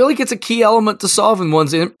 I feel like it's a key element to solve in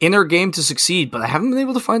one's inner game to succeed, but I haven't been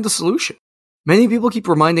able to find the solution. Many people keep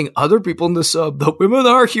reminding other people in the sub that women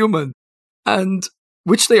are human, and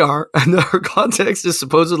which they are, and our context is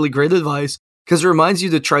supposedly great advice because it reminds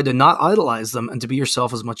you to try to not idolize them and to be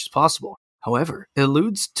yourself as much as possible. However, it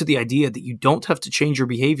alludes to the idea that you don't have to change your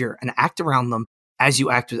behavior and act around them as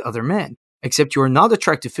you act with other men, except you are not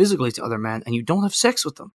attracted physically to other men and you don't have sex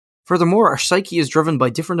with them. Furthermore, our psyche is driven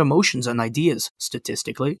by different emotions and ideas,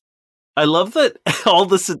 statistically. I love that all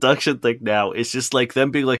the seduction thing now is just like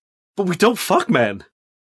them being like, but we don't fuck, man.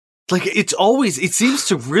 Like, it seems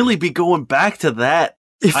to really be going back to that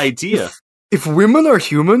idea. If women are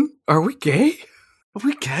human, are we gay? Are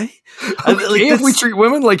we gay? Are we gay if we treat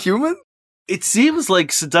women like human? It seems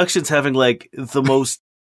like seduction's having like the most.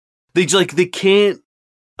 They can't.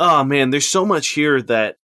 Oh man, there's so much here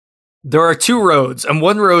that. There are two roads, and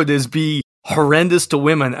one road is be horrendous to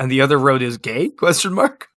women, and the other road is gay? Question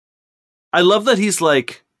mark. I love that he's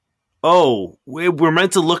like, oh, we're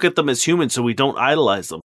meant to look at them as humans, so we don't idolize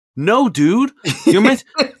them. No, dude, you're meant.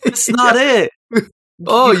 That's not it.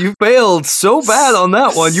 Oh, you failed so bad on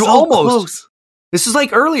that one. You so almost. Close. This is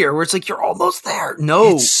like earlier, where it's like you're almost there.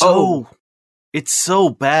 No, it's so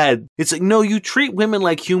bad. It's like no, you treat women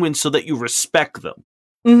like humans so that you respect them.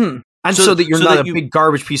 Mm-hmm. And so that you're not a big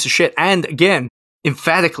garbage piece of shit. And again,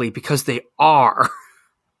 emphatically, because they are.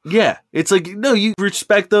 Yeah. It's like, no, you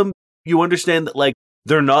respect them. You understand that, like,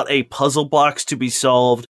 they're not a puzzle box to be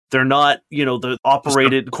solved. They're not, the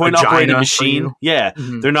coin-operated machine. Yeah.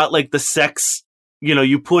 Mm-hmm. They're not like the sex,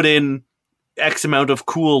 you put in X amount of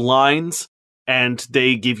cool lines and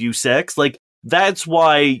they give you sex. Like, that's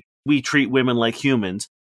why we treat women like humans.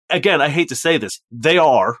 Again, I hate to say this. They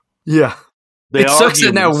are. Yeah. It sucks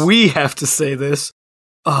that now we have to say this.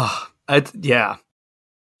 Yeah.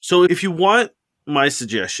 So if you want my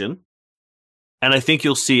suggestion, and I think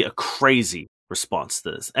you'll see a crazy response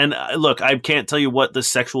to this. And look, I can't tell you what the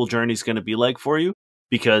sexual journey is going to be like for you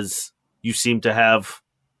because you seem to have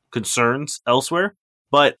concerns elsewhere.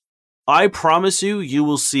 But I promise you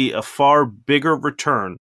will see a far bigger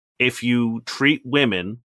return if you treat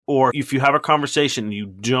women, or if you have a conversation and you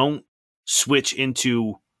don't switch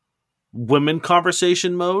into women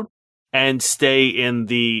conversation mode and stay in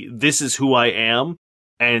the this is who I am.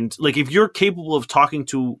 And like, if you're capable of talking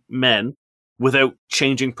to men without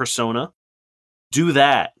changing persona, do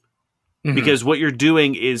that. Mm-hmm. Because what you're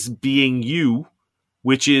doing is being you,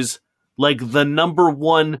 which is like the number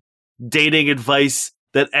one dating advice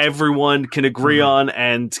that everyone can agree on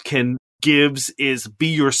and gives is be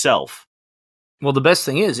yourself. Well, the best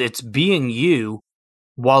thing is it's being you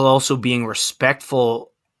while also being respectful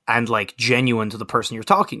and like genuine to the person you're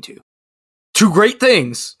talking to. Two great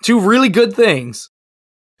things. Two really good things.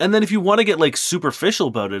 And then if you want to get like superficial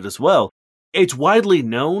about it as well, it's widely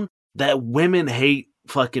known that women hate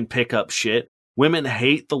fucking pickup shit. Women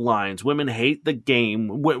hate the lines. Women hate the game.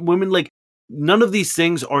 Women, like, none of these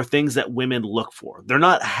things are things that women look for. They're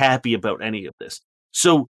not happy about any of this.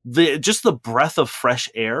 So just the breath of fresh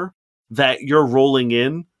air that you're rolling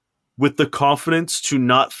in with the confidence to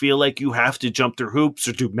not feel like you have to jump through hoops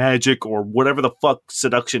or do magic or whatever the fuck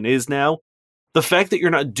seduction is now. The fact that you're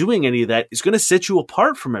not doing any of that is going to set you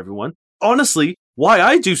apart from everyone. Honestly, why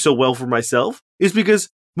I do so well for myself is because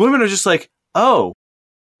women are just like, oh,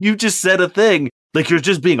 you just said a thing. Like, you're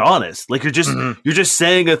just being honest. Like, you're just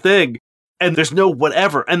saying a thing and there's no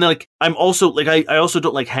whatever. And then, like, I'm also like, I also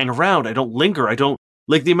don't like hang around. I don't linger. I don't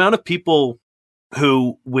like the amount of people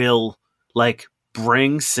who will like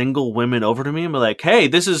bring single women over to me and be like, hey,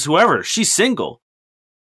 this is whoever, she's single.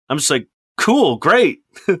 I'm just like, cool, great.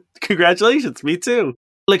 Congratulations, me too.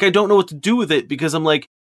 Like, I don't know what to do with it because I'm like,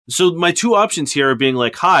 so my two options here are being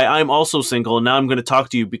like, hi, I'm also single and now I'm going to talk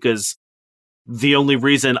to you because the only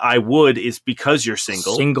reason I would is because you're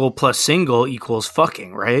single. Single plus single equals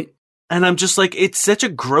fucking, right? And I'm just like, it's such a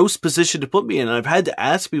gross position to put me in. And I've had to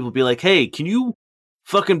ask people, be like, hey, can you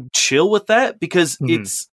fucking chill with that? Because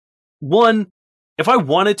it's one, if I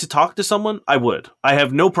wanted to talk to someone, I would. I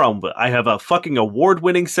have no problem, but I have a fucking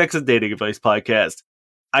award-winning sex and dating advice podcast.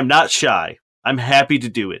 I'm not shy. I'm happy to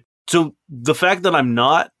do it. So the fact that I'm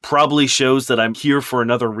not probably shows that I'm here for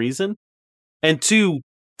another reason. And 2,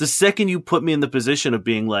 the second you put me in the position of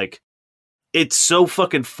being like, it's so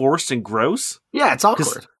fucking forced and gross. Yeah, it's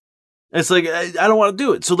awkward. It's like, I don't want to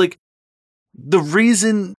do it. So like, the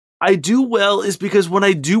reason I do well is because when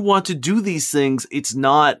I do want to do these things, it's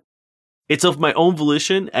of my own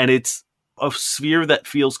volition, and it's a sphere that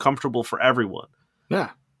feels comfortable for everyone.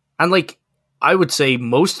 Yeah. And like, I would say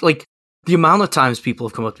most, like, the amount of times people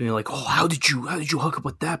have come up to me like, oh, how did you hook up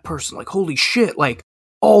with that person? Like, holy shit, like,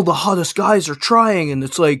 all the hottest guys are trying, and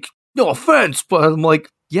it's like, no offense, but I'm like,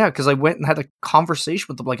 yeah, because I went and had a conversation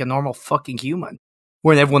with them like a normal fucking human.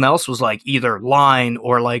 When everyone else was like either lying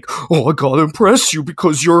or like, oh, I gotta impress you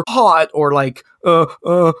because you're hot, or like,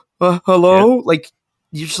 hello? Yeah. Like,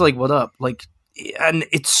 you're just like, what up? Like, and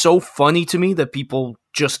it's so funny to me that people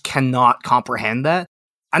just cannot comprehend that.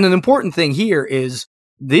 And an important thing here is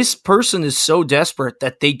this person is so desperate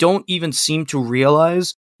that they don't even seem to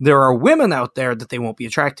realize there are women out there that they won't be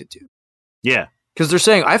attracted to. Yeah. Because they're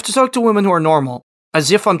saying, I have to talk to women who are normal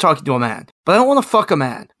as if I'm talking to a man, but I don't want to fuck a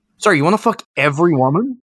man. Sorry, you want to fuck every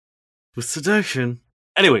woman? With seduction.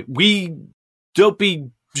 Anyway, we don't be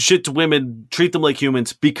shit to women, treat them like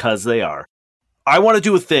humans because they are. I want to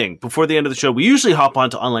do a thing before the end of the show. We usually hop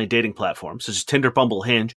onto online dating platforms such as Tinder, Bumble,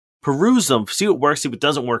 Hinge, peruse them, see what works, see what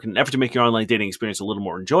doesn't work in an effort to make your online dating experience a little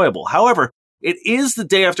more enjoyable. However, it is the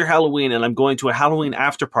day after Halloween, and I'm going to a Halloween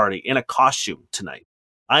after party in a costume tonight.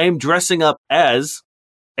 I am dressing up as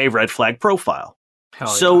a red flag profile.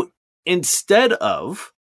 So instead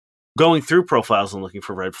of going through profiles and looking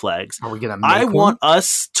for red flags, I want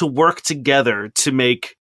us to work together to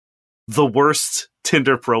make the worst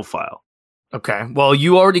Tinder profile. Okay. Well,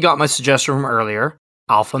 you already got my suggestion from earlier.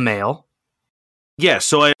 Alpha male. Yeah,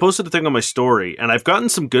 so I posted a thing on my story, and I've gotten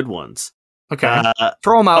some good ones. Okay.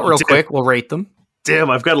 Throw them out real quick. We'll rate them. Damn,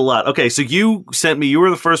 I've got a lot. Okay, so you were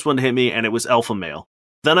the first one to hit me, and it was alpha male.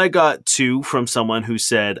 Then I got 2 from someone who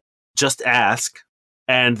said, just ask.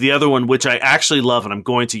 And the other one, which I actually love and I'm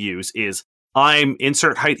going to use, is I'm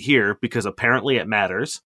insert height here because apparently it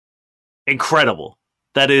matters. Incredible.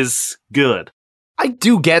 That is good. I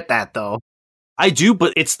do get that, though. I do,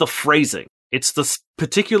 but it's the phrasing. It's the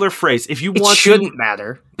particular phrase. If you want, it shouldn't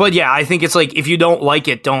matter. But yeah, I think it's like, if you don't like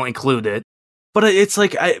it, don't include it. But it's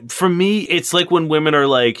like, for me, it's like when women are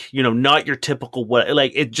like, not your typical what.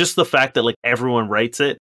 Like, it's just the fact that like everyone writes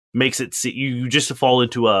it makes it you just fall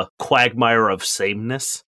into a quagmire of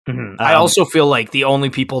sameness. Mm-hmm. I also feel like the only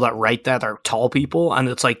people that write that are tall people, and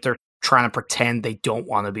it's like they're trying to pretend they don't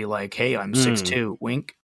want to be like, hey, I'm 6'2",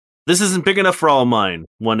 wink. This isn't big enough for all mine.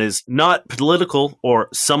 One is not political or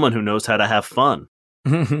someone who knows how to have fun.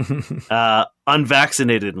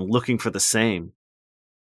 Unvaccinated and looking for the same.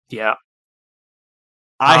 Yeah.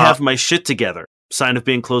 I have my shit together. Sign of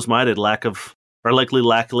being closed-minded, lacking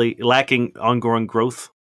ongoing growth.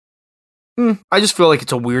 I just feel like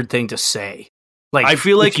it's a weird thing to say. Like, I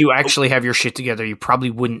feel like if you actually have your shit together, you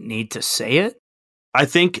probably wouldn't need to say it. I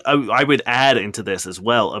think I would add into this as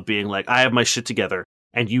well of being like, I have my shit together,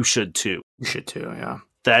 and you should too. You should too, yeah.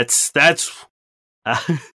 That's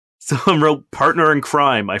someone wrote partner in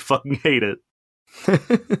crime. I fucking hate it.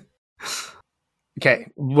 Okay,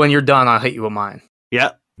 when you're done, I'll hit you with mine.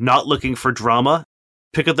 Yeah, not looking for drama.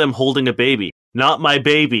 Pick up them holding a baby. Not my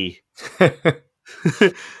baby.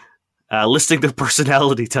 Listing the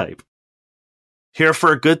personality type. Here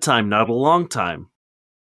for a good time, not a long time.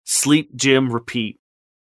 Sleep, gym, repeat.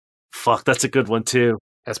 Fuck, that's a good one too.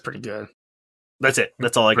 That's pretty good. That's it.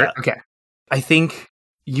 That's all I got. Okay. I think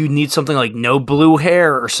you need something like no blue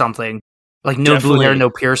hair or something. Like no Definitely. Blue hair, no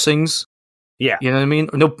piercings. Yeah. You know what I mean?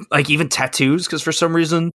 Or no, like even tattoos, because for some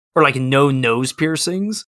reason, or like no nose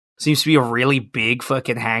piercings seems to be a really big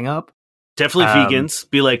fucking hang up. Definitely vegans.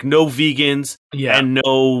 Be like, no vegans and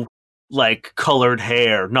no like colored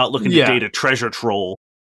hair. Not looking to date a treasure troll.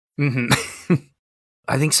 Mm-hmm.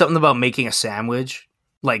 I think something about making a sandwich.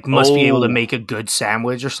 Like, must be able to make a good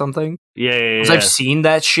sandwich or something. Yeah. Because I've seen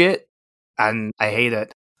that shit, and I hate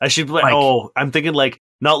it. I should be like, I'm thinking like,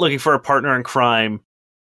 not looking for a partner in crime,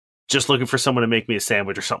 just looking for someone to make me a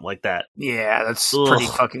sandwich or something like that. Yeah, that's pretty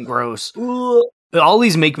fucking gross. All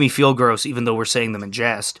these make me feel gross, even though we're saying them in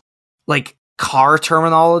jest. Like, car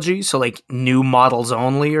terminology, so like, new models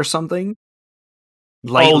only or something.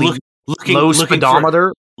 Lightly, low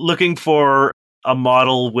speedometer. Looking for a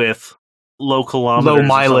model with low kilometers. Low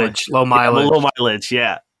mileage. Yeah, low mileage,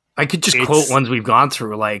 yeah. I could just quote ones we've gone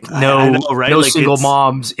through, like, no like single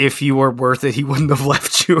moms, if you were worth it, he wouldn't have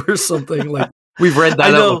left you or something. Like, we've read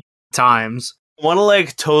that out times. want to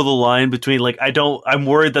like toe the line between like I'm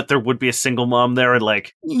worried that there would be a single mom there, and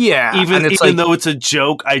like even though it's a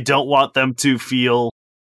joke, I don't want them to feel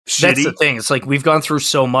shitty. That's the thing. It's like we've gone through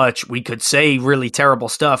so much. We could say really terrible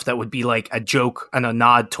stuff that would be like a joke and a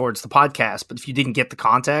nod towards the podcast. But if you didn't get the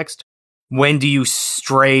context, when do you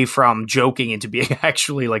stray from joking into being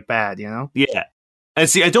actually like bad? You know? Yeah. And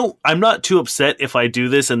see, I'm not too upset if I do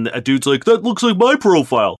this and a dude's like, that looks like my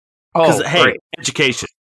profile. Because hey, education.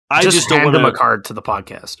 I just don't hand them a card to the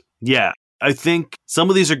podcast. Yeah, I think some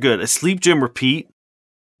of these are good. A sleep gym repeat,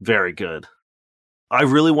 very good. I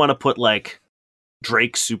really want to put like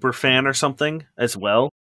Drake Superfan or something as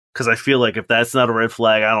well, because I feel like if that's not a red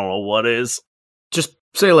flag, I don't know what is. Just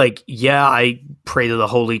say like, yeah, I pray to the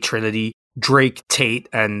Holy Trinity, Drake, Tate,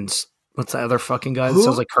 and what's that other fucking guy that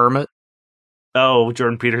sounds like Kermit? Oh,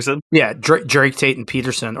 Jordan Peterson? Yeah, Drake, Tate, and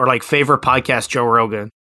Peterson. Or like favorite podcast, Joe Rogan.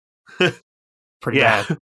 Pretty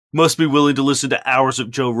bad. Must be willing to listen to hours of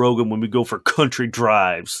Joe Rogan when we go for country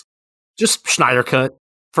drives. Just Schneider cut.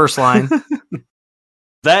 First line.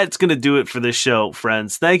 That's going to do it for this show,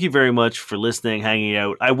 friends. Thank you very much for listening, hanging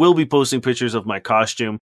out. I will be posting pictures of my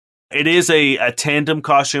costume. It is a tandem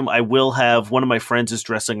costume. I will have one of my friends is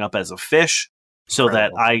dressing up as a fish so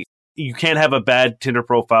that you can't have a bad Tinder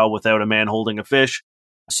profile without a man holding a fish.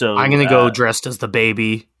 So I'm going to go dressed as the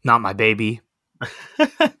baby, not my baby.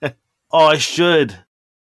 Oh, I should.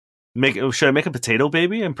 Should I make a potato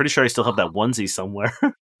baby? I'm pretty sure I still have that onesie somewhere.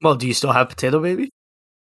 Well, do you still have potato baby?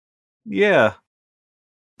 Yeah.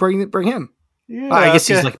 Bring him. Yeah, I guess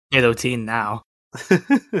he's like potato teen now. Thank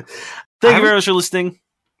you very much for listening.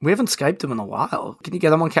 We haven't Skyped him in a while. Can you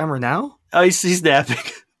get him on camera now? Oh, he's napping.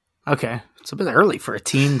 Okay. It's a bit early for a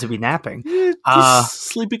teen to be napping.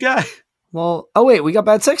 Sleepy guy. Well, oh wait, we got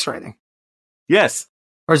bad sex rating. Yes.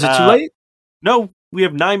 Or is it too late? No, we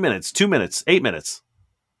have 9 minutes, 2 minutes, 8 minutes.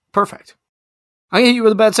 Perfect. I'm going to hit you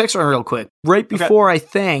with a bad sex rating real quick. Right before I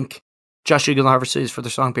thank Josh Eagle and Harvard Cities for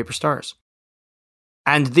their song Paper Stars.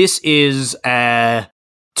 And this is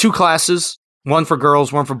 2 classes, one for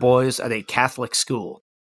girls, one for boys at a Catholic school.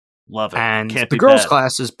 Love it. And the girls'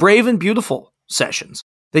 class is Brave and Beautiful sessions.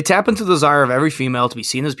 They tap into the desire of every female to be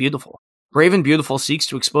seen as beautiful. Brave and Beautiful seeks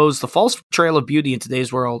to expose the false portrayal of beauty in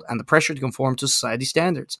today's world and the pressure to conform to society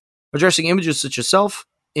standards, addressing issues such as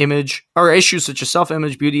self-image,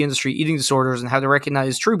 beauty industry, eating disorders, and how to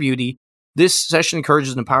recognize true beauty. This session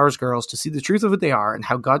encourages and empowers girls to see the truth of what they are and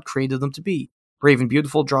how God created them to be. Brave and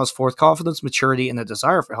Beautiful draws forth confidence, maturity, and a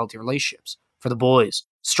desire for healthy relationships. For the boys,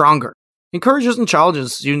 Stronger encourages and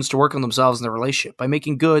challenges students to work on themselves in their relationship by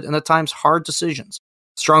making good and at times hard decisions.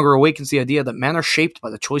 Stronger awakens the idea that men are shaped by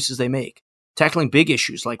the choices they make, tackling big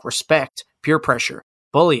issues like respect, peer pressure,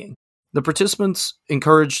 bullying. The participants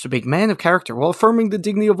encouraged to make men of character while affirming the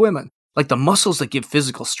dignity of women, like the muscles that give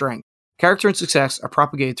physical strength. Character and success are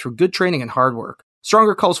propagated through good training and hard work.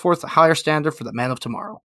 Stronger calls forth a higher standard for the men of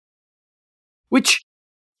tomorrow. Which,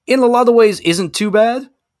 in a lot of ways, isn't too bad,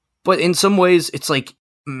 but in some ways, it's like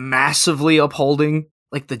massively upholding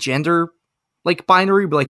like the gender like binary,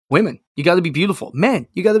 but like women, you gotta be beautiful. Men,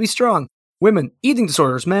 you gotta be strong. Women, eating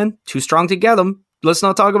disorders. Men, too strong to get them. Let's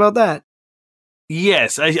not talk about that.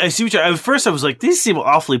 Yes, I see what you're... At first I was like, these seem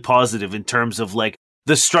awfully positive in terms of like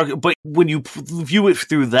the struggle, but when you view it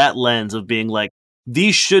through that lens of being like,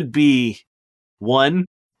 these should be one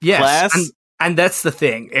class. And that's the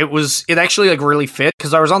thing. It actually like really fit,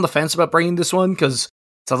 because I was on the fence about bringing this one because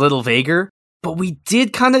it's a little vaguer, but we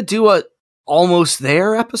did kind of do a almost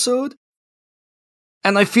there episode.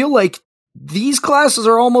 And I feel like these classes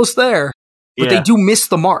are almost there, but they do miss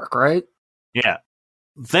the mark, right? Yeah.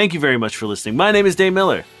 Thank you very much for listening. My name is Dave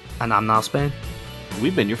Miller. And I'm Niall Spain.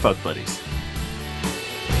 We've been your fuck buddies.